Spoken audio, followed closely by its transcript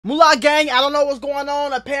Mula gang, I don't know what's going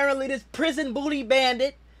on. Apparently this prison booty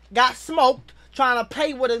bandit got smoked trying to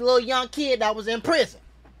play with a little young kid that was in prison.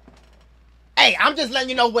 Hey, I'm just letting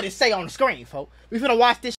you know what it say on the screen, folks. We finna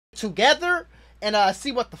watch this together and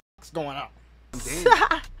see what the fuck's going on.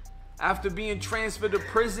 After being transferred to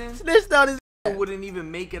prison, this wouldn't even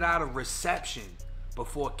make it out of reception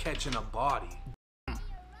before catching a body.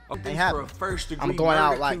 For a first-degree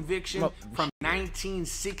murder conviction from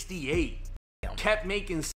 1968. Kept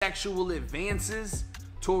making sexual advances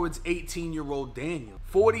towards 18-year-old Daniel.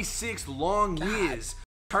 46 long years,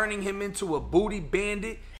 turning him into a booty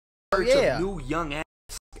bandit in search of new young ass.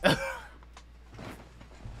 Not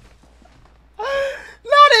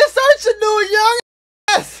in search of new young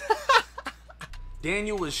ass.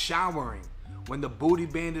 Daniel was showering when the booty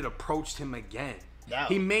bandit approached him again. No.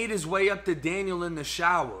 He made his way up to Daniel in the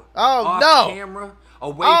shower. Oh, off camera,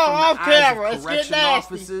 away from the eyes of correction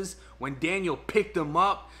officers, when Daniel picked him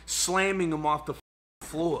up, slamming him off the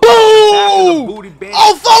floor. Boom! The booty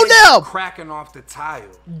bandit cracking off the tile.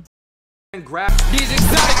 And grab these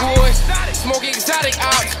exotic boys, smoking exotic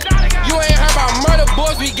ops. You ain't heard about murder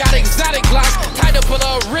boys, we got exotic glocks. Tied to pull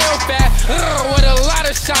up real fast, with a lot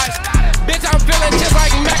of shots. Bitch, I'm feeling just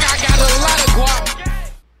like Mac, I got a lot of guap.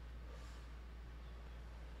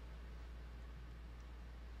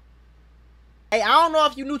 Hey, I don't know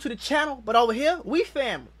if you new to the channel, but over here, we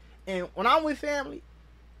family. And when I'm with family,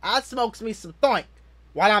 I smokes me some thoink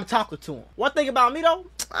while I'm talking to him. One thing about me, though,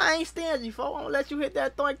 I ain't stingy, folks. I'm gonna let you hit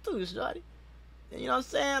that thoink too, shorty. You know what I'm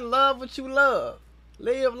saying? Love what you love.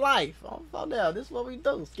 Live life. Oh, now, this is what we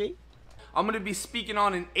do, ski. I'm gonna be speaking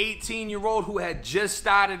on an 18-year-old who had just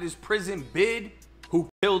started his prison bid, who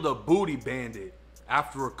killed a booty bandit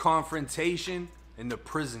after a confrontation in the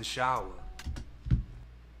prison shower.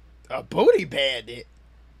 A booty bandit?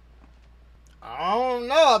 I don't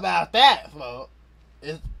know about that, folks.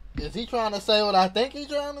 Is he trying to say what I think he's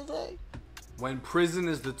trying to say? When prison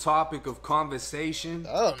is the topic of conversation,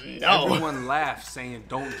 everyone laughs saying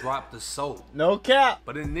don't drop the soap. No cap.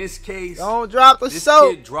 But in this case, don't drop the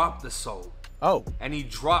soap. This kid dropped the soap. Oh. And he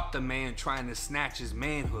dropped the man trying to snatch his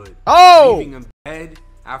manhood. Oh. Leaving him dead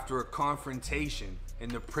after a confrontation in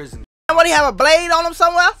the prison. What, he have a blade on him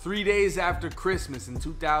somewhere? 3 days after Christmas in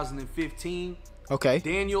 2015,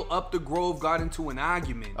 Daniel up the Grove got into an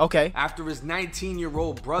argument after his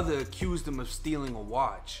 19-year-old brother accused him of stealing a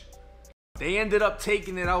watch. They ended up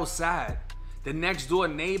taking it outside. The next door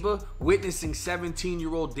neighbor witnessing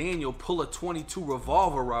 17-year-old Daniel pull a .22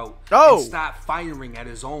 revolver out and start firing at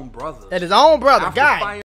his own brother. At his own brother, After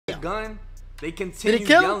firing the gun, they continued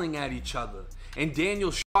yelling at each other, and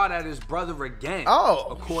Daniel shot at his brother again,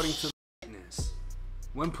 according to the witness.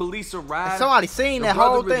 When police arrived, somebody seen that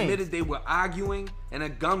whole thing. Admitted they were arguing and a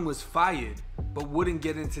gun was fired, but wouldn't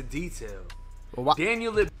get into detail. Well,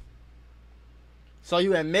 Daniel. So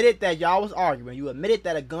you admitted that y'all was arguing. You admitted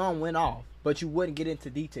that a gun went off, but you wouldn't get into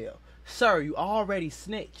detail. Sir, you already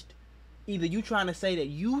snitched. Either you trying to say that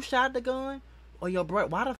you shot the gun, or your brother.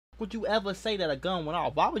 Why the f would you ever say that a gun went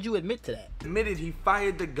off? Why would you admit to that? Admitted he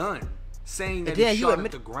fired the gun, saying that he shot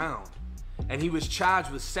at the ground. And he was charged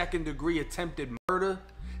with second-degree attempted murder,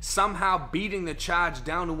 somehow beating the charge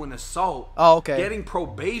down to an assault, getting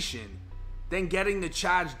probation, then getting the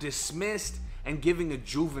charge dismissed, and giving a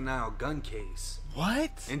juvenile gun case. What?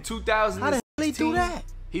 In 2016, how the hell he do that?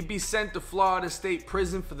 He'd be sent to Florida State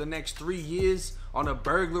Prison for the next 3 years on a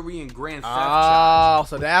burglary and grand theft Oh, charge.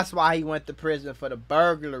 so that's why he went to prison for the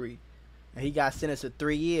burglary. And he got sentenced to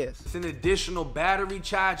 3 years. It's an additional battery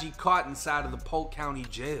charge he caught inside of the Polk County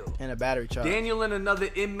Jail. And a battery charge. Daniel and another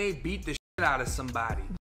inmate beat the shit out of somebody,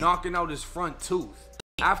 knocking out his front tooth.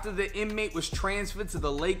 After the inmate was transferred to the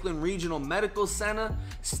Lakeland Regional Medical Center,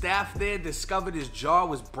 staff there discovered his jaw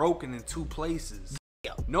was broken in 2 places.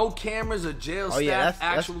 No cameras or jail staff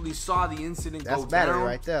actually saw the incident go down,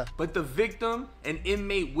 right there. But the victim and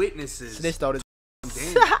inmate witnesses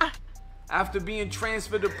after being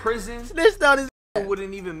transferred to prison,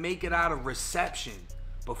 wouldn't even make it out of reception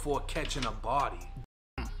before catching a body.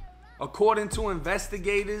 According to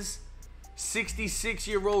investigators,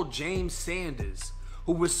 66-year-old James Sanders,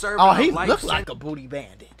 who was serving he looked like a booty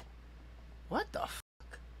bandit. What the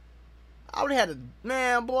fuck? I would have had to,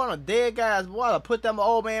 man, boy, I'm a dead guys, boy. I put them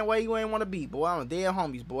old man where you ain't want to be, boy. I'm a dead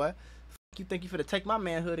homies, boy. Fuck you think you finna take my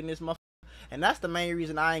manhood in this motherfucker? And that's the main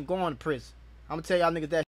reason I ain't going to prison. I'm gonna tell y'all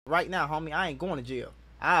niggas that right now, homie. I ain't going to jail.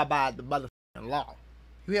 I abide the motherfucking law.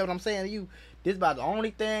 You hear what I'm saying to you? This about the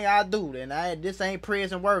only thing I do, and this ain't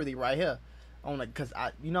prison worthy right here. Cause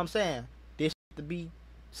you know what I'm saying? This to be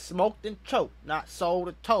smoked and choked, not sold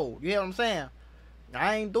or told. You hear what I'm saying?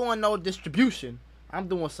 I ain't doing no distribution. I'm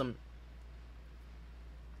doing some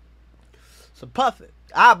So puff it.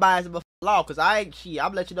 I buy it before law, cause I ain't shit.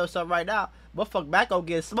 I'm let you know something right now. Motherfucker back gonna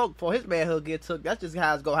get smoked before his manhood get took. That's just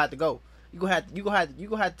how it's gonna have to go. You gonna have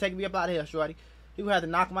to take me up out of here, shorty. You gonna have to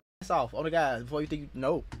knock my ass off on the guys before you think you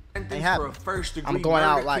know. For a first-degree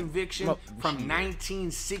murder conviction from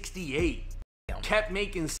 1968, kept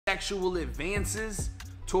making sexual advances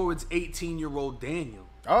towards 18-year-old Daniel.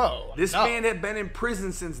 Oh, this man had been in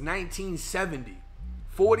prison since 1970,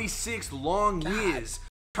 46 long years,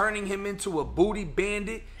 turning him into a booty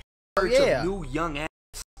bandit in search of new young ass.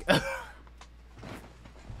 Not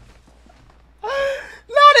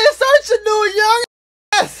in search of new young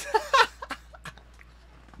ass.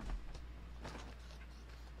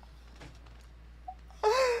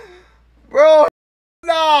 Bro,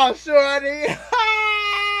 no, shorty.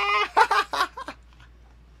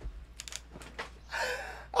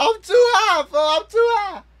 I'm too high, bro. I'm too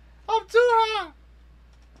high. I'm too high.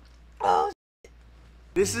 Oh, shit.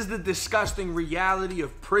 This is the disgusting reality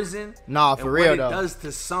of prison. Nah, for real, though. What it does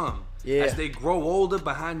to some as they grow older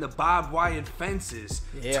behind the barbed wire fences,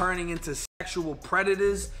 turning into sexual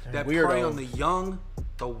predators that prey on the young,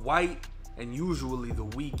 the white, and usually the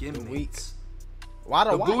weak inmates.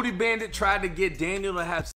 The booty bandit tried to get Daniel to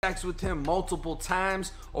have sex with him multiple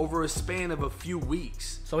times over a span of a few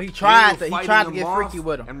weeks. So he tried to get freaky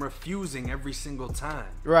with him and refusing every single time.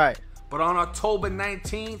 Right. But on October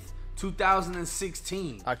 19th,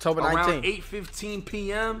 2016, around 8:15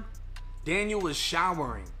 p.m., Daniel was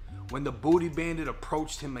showering when the booty bandit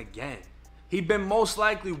approached him again. He'd been most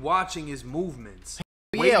likely watching his movements,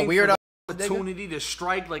 waiting for the opportunity to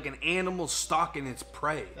strike like an animal stalking its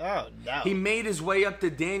prey. Oh no! He made his way up to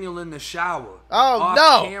Daniel in the shower. Oh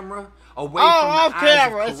off camera, away from the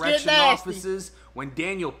eyes of correction officers. When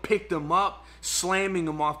Daniel picked him up, slamming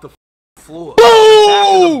him off the floor.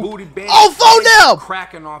 Boom! The booty bandit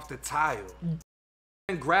cracking off the tile.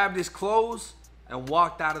 And grabbed his clothes and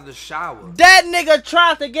walked out of the shower. That nigga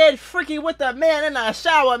tried to get freaky with the man in the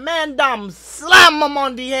shower. Man, dumb slam him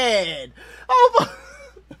on the head. Oh.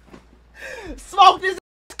 Smoked his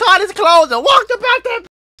ass, caught his clothes, and walked about that.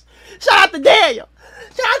 Shout out to Daniel.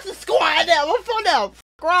 Shout out to Squad. What's on that? What's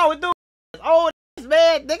wrong with dude? Old ass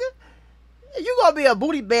man, nigga. You gonna be a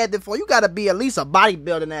booty bandit for you gotta be at least a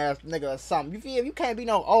bodybuilding ass nigga or something. You feel? You can't be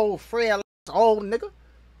no old frail old nigga.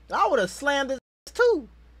 I would have slammed his ass too.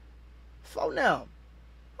 For now,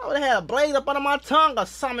 I would have had a blade up under my tongue or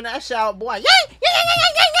something. That shout, boy.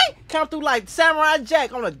 Yay! Come through like Samurai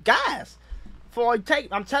Jack on the guys. Before you take,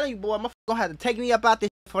 I'm telling you, boy, motherfucker gonna have to take me up out this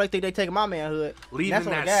before they think they taking my manhood. Leaving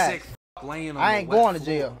that sick laying on I ain't going to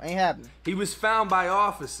jail. Ain't happening. He was found by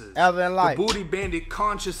officers. Ever in life. The booty bandit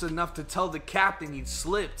conscious enough to tell the captain he'd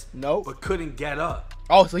slipped. Nope. But couldn't get up.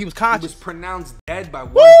 Oh, so he was conscious. He was pronounced dead by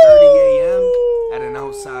 1:30 a.m. at an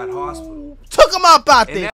outside hospital. Took him up out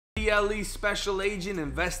there. An FDLE special agent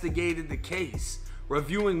investigated the case,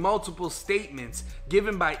 reviewing multiple statements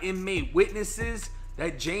given by inmate witnesses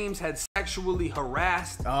that James had sexually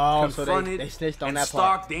harassed, confronted, so they snitched on and that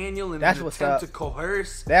stalked part. Daniel in an attempt to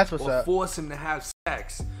coerce or force him to have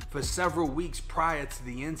sex for several weeks prior to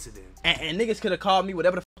the incident. And niggas could have called me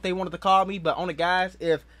whatever the fuck they wanted to call me, but on the guys,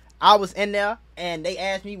 if I was in there and they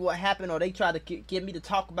asked me what happened or they tried to get me to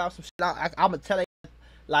talk about some shit, I'm gonna tell them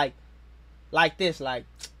like this, like,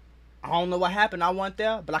 I don't know what happened, I wasn't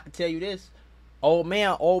there, but I can tell you this. Old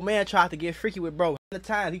man tried to get freaky with bro. At the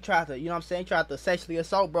times he tried to, you know what I'm saying, tried to sexually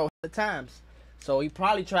assault bro at the times. So he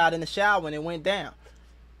probably tried in the shower when it went down.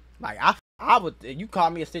 Like I would, you call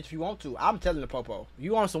me a stitch if you want to. I'm telling the popo.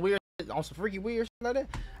 You on some weird shit, on some freaky weird shit like that?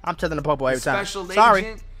 I'm telling the popo every time. Special Sorry.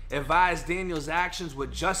 agent advised Daniel's actions were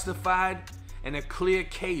justified and a clear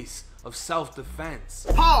case of self-defense.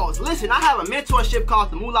 Pause. Listen, I have a mentorship called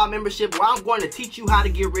the Mula membership where I'm going to teach you how to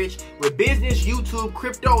get rich with business, YouTube,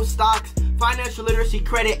 crypto, stocks, financial literacy,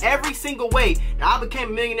 credit, every single way. Now, I became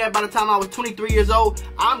a millionaire by the time I was 23 years old.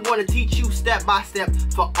 I'm going to teach you step by step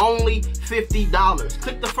for only $50.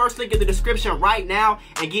 Click the first link in the description right now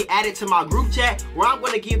and get added to my group chat where I'm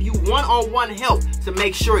going to give you one-on-one help to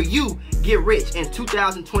make sure you get rich in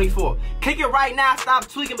 2024. Click it right now. Stop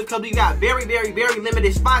tweaking because we got very, very, very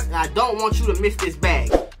limited spots and I don't want you to miss this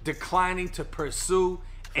bag. Declining to pursue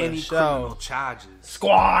any criminal charges.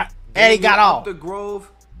 Squad. And he got off. The Grove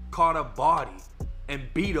caught a body and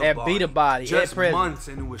beat a body. Just months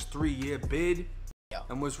into his 3-year bid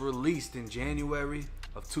and was released in January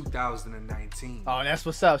of 2019. Oh, that's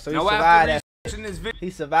what's up. So he survived that.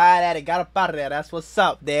 He survived that and got up out of there. That's what's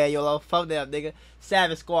up there, yo. Little fuck there, nigga.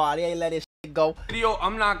 Savage Squad. He ain't let his shit go. Yo,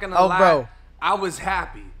 I'm not gonna lie. Bro. I was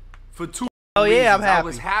happy for two reasons. I'm happy. I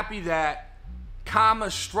was happy that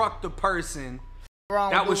karma struck the person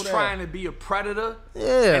that was trying to be a predator.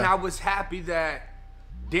 Yeah. And I was happy that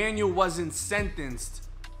Daniel wasn't sentenced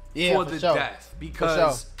for the death,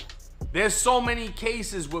 because there's so many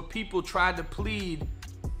cases where people tried to plead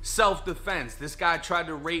self-defense. This guy tried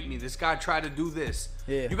to rape me. This guy tried to do this.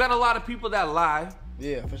 Yeah. You got a lot of people that lie.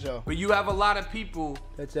 Yeah, for sure. But you have a lot of people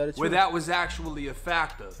where that was actually a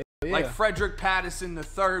factor. Yeah. Like Frederick Patterson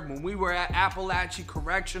III, when we were at Appalachia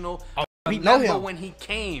Correctional. I remember when he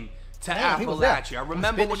came to Appalachia. I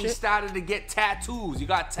remember when he started to get tattoos. He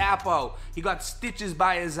got tap out. He got stitches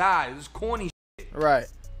by his eye. It was corny shit. Right.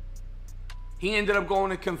 He ended up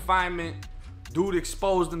going to confinement. Dude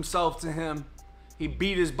exposed himself to him. He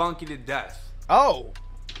beat his bunkie to death. Oh.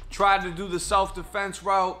 Tried to do the self-defense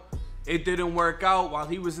route. It didn't work out. While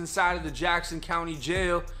he was inside of the Jackson County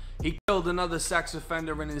jail, he killed another sex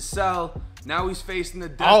offender in his cell. Now he's facing the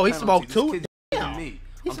death penalty. He smoked too? Damn. Me.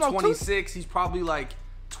 I'm 26. He's probably like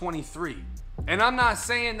 23. And I'm not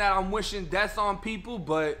saying that I'm wishing death on people,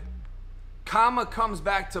 but karma comes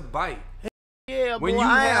back to bite. Yeah, boy,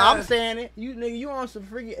 I'm saying it. You nigga, you on some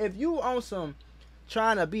freaking, if you on some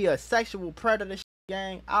trying to be a sexual predator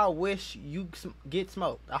gang, I wish you get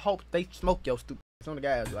smoked. I hope they smoke your stupid on the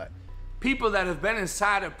guys like. People that have been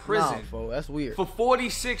inside of prison that's weird. For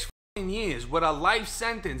 46 years with a life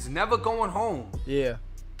sentence, never going home. Yeah.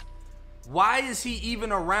 Why is he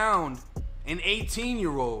even around an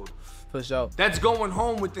 18-year-old? For sure. That's going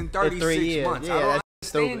home within 36 months. Yeah, I don't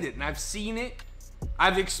understand it, and I've seen it.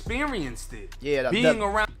 I've experienced it. Yeah, being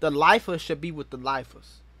around the lifers should be with the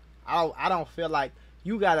lifers. I don't feel like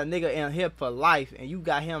you got a nigga in here for life and you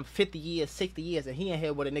got him 50 years, 60 years, and he in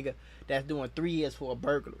here with a nigga that's doing 3 years for a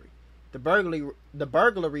burglary. The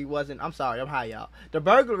burglary wasn't. I'm sorry, I'm high, y'all. The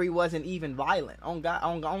burglary wasn't even violent. I'm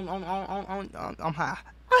high.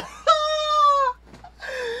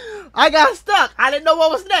 I got stuck. I didn't know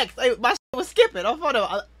what was next. My shit was skipping.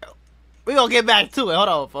 We gonna get back to it. Hold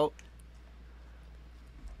on, folks.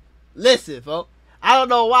 Listen, folks. I don't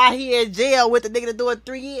know why he in jail with the nigga that doing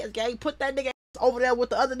 3 years, gang. Put that nigga over there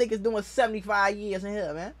with the other niggas doing 75 years in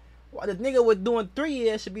here, man. Well, the nigga with doing 3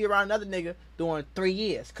 years should be around another nigga doing 3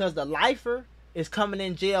 years. Cause the lifer is coming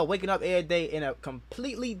in jail, waking up every day in a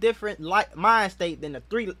completely different mind state than the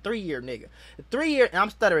three-year nigga. The 3 year, and I'm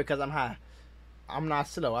stuttering cause I'm high. I'm not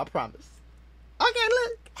slow, I promise. Okay,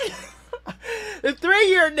 look. The 3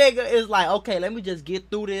 year nigga is like, okay, let me just get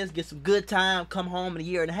through this, get some good time, come home in a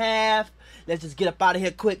year and a half. Let's just get up out of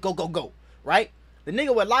here quick, go. Right? The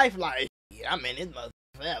nigga with life, like, yeah, I'm in this motherfucker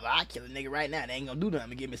forever. I kill a nigga right now. They ain't gonna do nothing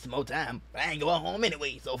to give me some more time. I ain't going home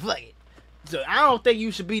anyway, so fuck it. So I don't think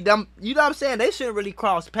you should be dumb. You know what I'm saying? They shouldn't really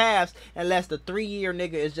cross paths unless the 3 year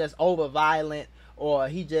nigga is just over violent or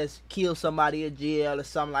he just killed somebody in jail or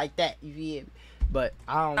something like that. You feel me? But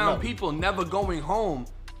I don't know. People never going home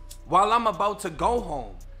while I'm about to go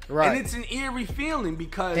home. Right. And it's an eerie feeling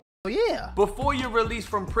because yeah, before you're released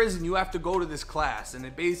from prison, you have to go to this class, and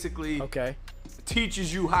it basically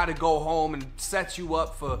teaches you how to go home and sets you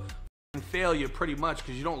up for failure pretty much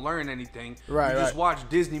because you don't learn anything. Right. You just watch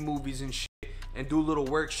Disney movies and shit and do little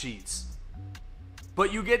worksheets.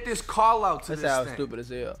 But you get this call out to this thing. That's how stupid as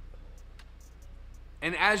hell.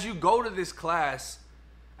 And as you go to this class,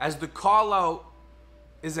 as the call out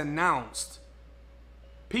is announced,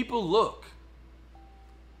 people look.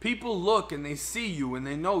 People look and they see you and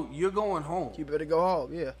they know you're going home. You better go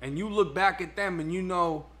home, yeah. And you look back at them and you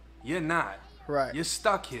know you're not. Right. You're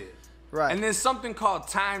stuck here. Right. And there's something called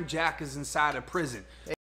time jackers inside of prison.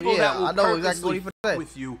 People that will purposely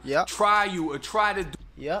with you, try you or try to do.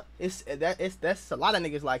 Yeah, that's a lot of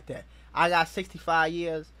niggas like that. I got 65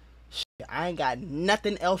 years. Shit, I ain't got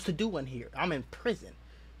nothing else to do in here. I'm in prison.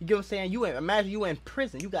 You get what I'm saying? Imagine you in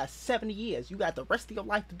prison. You got 70 years. You got the rest of your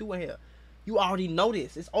life to do in here. You already know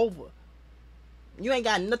this. It's over. You ain't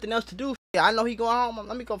got nothing else to do. Yeah, I know he going home.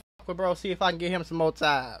 Let me go fuck with bro. See if I can get him some more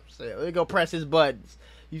time. So, let me go press his buttons.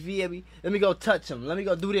 You feel me? Let me go touch him. Let me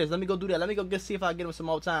go do this. Let me go do that. Let me go see if I can get him some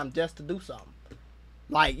more time just to do something.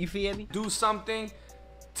 Like, you feel me? Do something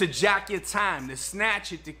to jack your time, to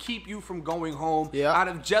snatch it, to keep you from going home out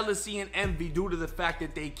of jealousy and envy due to the fact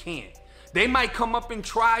that they can't. They might come up and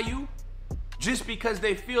try you just because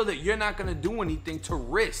they feel that you're not going to do anything to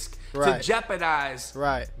risk, to jeopardize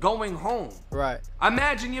going home. Right.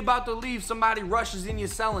 Imagine you're about to leave, somebody rushes in your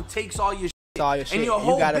cell and takes all your shit. And your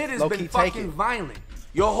whole bid has been fucking violent.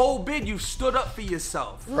 Your whole bid, you've stood up for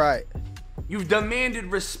yourself. Right. You've demanded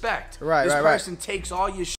respect. Right, this person takes all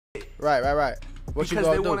your shit. Right. What because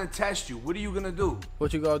they want to test you. What are you going to do?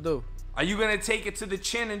 What you going to do? Are you going to take it to the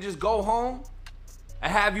chin and just go home? Or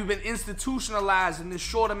have you been institutionalized in this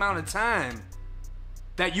short amount of time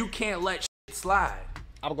that you can't let shit slide?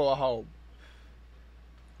 I'm going home.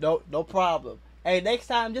 No problem. Hey, next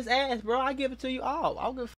time just ask, bro. I give it to you all.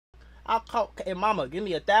 I'll call. Hey, mama, give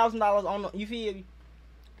me $1,000 on the. You feel me?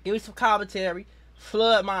 Give me some commentary.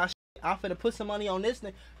 Flood my shit. I'm finna put some money on this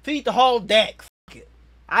thing. Feed the whole deck. Fuck it.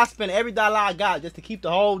 I spend every dollar I got just to keep the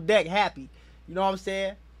whole deck happy. You know what I'm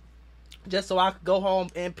saying? Just so I could go home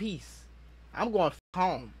in peace. I'm going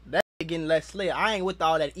home. That getting less lit. I ain't with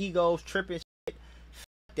all that egos tripping shit.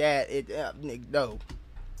 That no.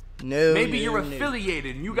 Maybe you're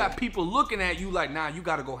affiliated and you got people looking at you like, nah, you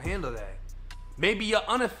gotta go handle that. Maybe you're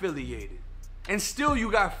unaffiliated and still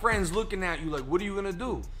you got friends looking at you like, what are you gonna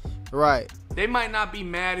do? Right. They might not be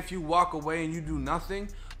mad if you walk away and you do nothing,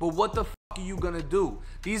 but what the fuck are you gonna do?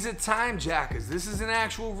 These are time jackers. This is an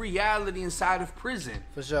actual reality inside of prison.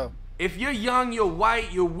 For sure. If you're young, you're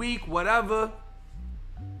white, you're weak, whatever,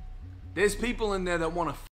 there's people in there that want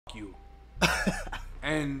to fuck you.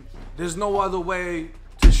 And there's no other way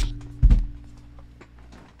to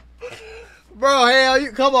Bro, hell,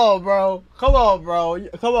 you come on, bro. Come on,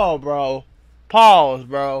 bro. Pause,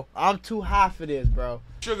 bro. I'm too high for this, bro.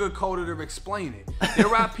 Sugarcoat it or explain it.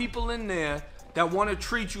 There are people in there that want to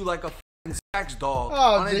treat you like a fucking sex dog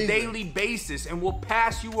on a daily basis and will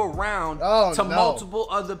pass you around to multiple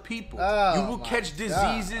other people. You will catch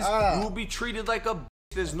diseases. You will be treated like a bitch.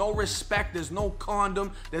 There's no respect. There's no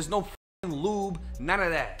condom. There's no fucking lube. None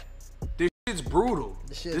of that. This shit's brutal.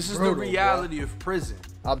 This is brutal, the reality of prison.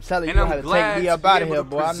 I'm telling you, you have to take me up out of here,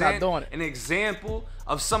 boy. I'm not doing it. An example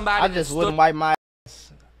of somebody I just wouldn't wipe my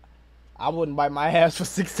ass. I wouldn't wipe my ass for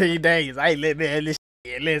 16 days. I ain't let man this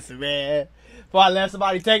shit. Listen, man. Before I let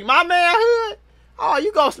somebody take my manhood, oh,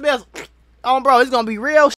 you gonna smell. Oh, bro, it's gonna be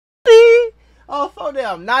real shitty. Oh, for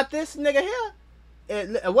them. Not this nigga here.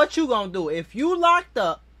 What you gonna do? If you locked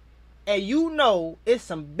up and you know it's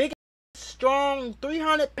some big, strong,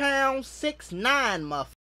 300-pound, 6'9"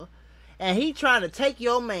 motherfucker, and he trying to take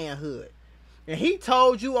your manhood, and he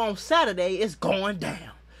told you on Saturday it's going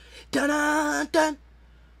down. Dun dun dun.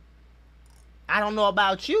 I don't know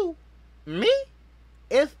about you. Me?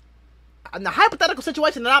 If in the hypothetical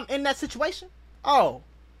situation that I'm in that situation, oh,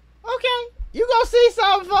 okay, you gonna see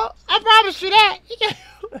something, folks. I promise you that.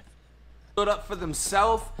 Stood up for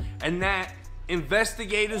themselves, and that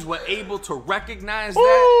investigators were able to recognize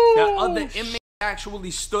that other inmates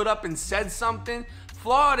actually stood up and said something.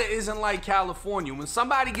 Florida isn't like California. When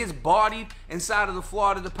somebody gets bodied inside of the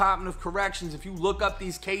Florida Department of Corrections, if you look up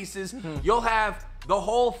these cases, you'll have the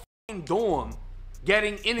whole f***ing dorm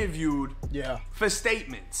getting interviewed for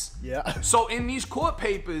statements. So in these court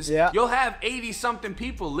papers, you'll have 80-something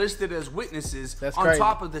people listed as witnesses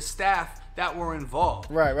top of the staff that were involved.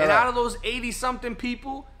 And out of those 80-something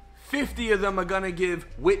people, 50 of them are gonna give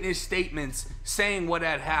witness statements saying what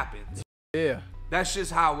had happened. That's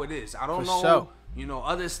just how it is. I don't know, you know,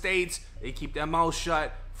 other states, they keep their mouth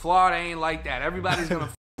shut. Florida ain't like that. Everybody's gonna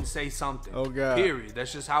say something. Oh God. Period.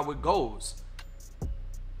 That's just how it goes.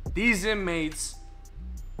 These inmates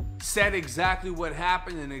said exactly what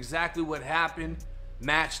happened, and exactly what happened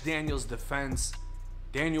matched Daniel's defense.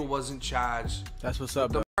 Daniel wasn't charged. That's what's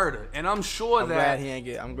up, with the murder. And I'm sure that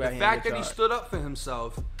the fact that he stood up for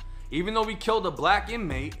himself, even though he killed a black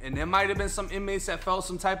inmate, and there might have been some inmates that felt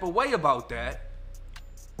some type of way about that,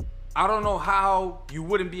 I don't know how you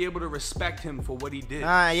wouldn't be able to respect him for what he did.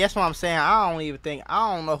 That's what I'm saying. I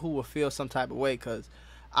don't know who would feel some type of way, because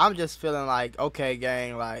I'm just feeling like, okay,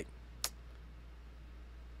 gang, like,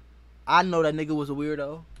 I know that nigga was a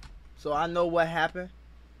weirdo, so I know what happened.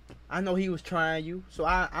 I know he was trying you, so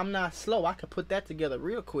I'm not slow. I can put that together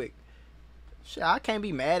real quick. Shit, I can't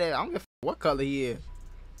be mad at it. I don't give a what color he is.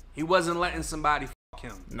 He wasn't letting somebody fuck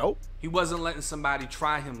him. Nope. He wasn't letting somebody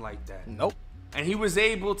try him like that. Nope. And he was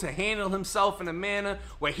able to handle himself in a manner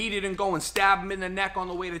where he didn't go and stab him in the neck on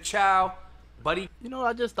the way to chow, but he... You know what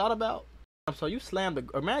I just thought about? So you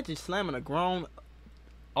imagine slamming a grown,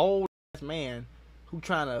 old-ass man who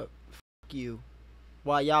trying to fuck you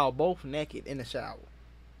while y'all both naked in the shower.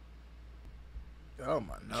 Oh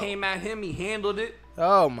my no. Came at him, he handled it.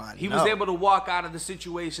 Oh my He was able to walk out of the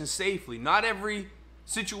situation safely. Not every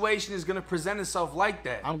situation is gonna present itself like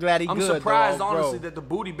that. I'm glad I'm surprised, honestly, that the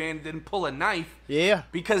booty bandit didn't pull a knife. Yeah.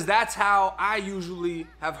 Because that's how I usually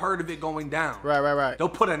have heard of it going down. Right. They'll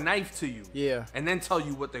put a knife to you. Yeah. And then tell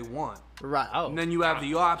you what they want. Right. Oh. And then you have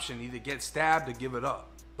the option, either get stabbed or give it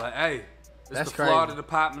up. But hey, it's that's the crazy. Florida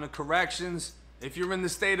Department of Corrections. If you're in the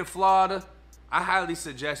state of Florida, I highly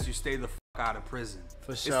suggest you stay the fuck out of prison.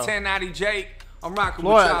 For sure. It's 1090 Jake. I'm rocking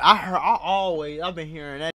Florida, with y'all. I've been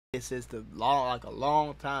hearing that since a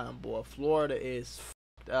long time, boy. Florida is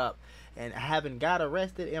fucked up, and having got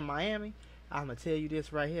arrested in Miami, I'm gonna tell you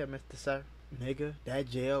this right here, Mr. Sir, nigga, that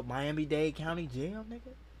jail, Miami-Dade County Jail,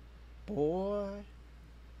 nigga, Boy.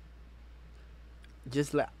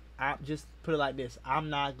 Just put it like this. I'm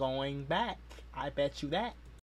not going back. I bet you that.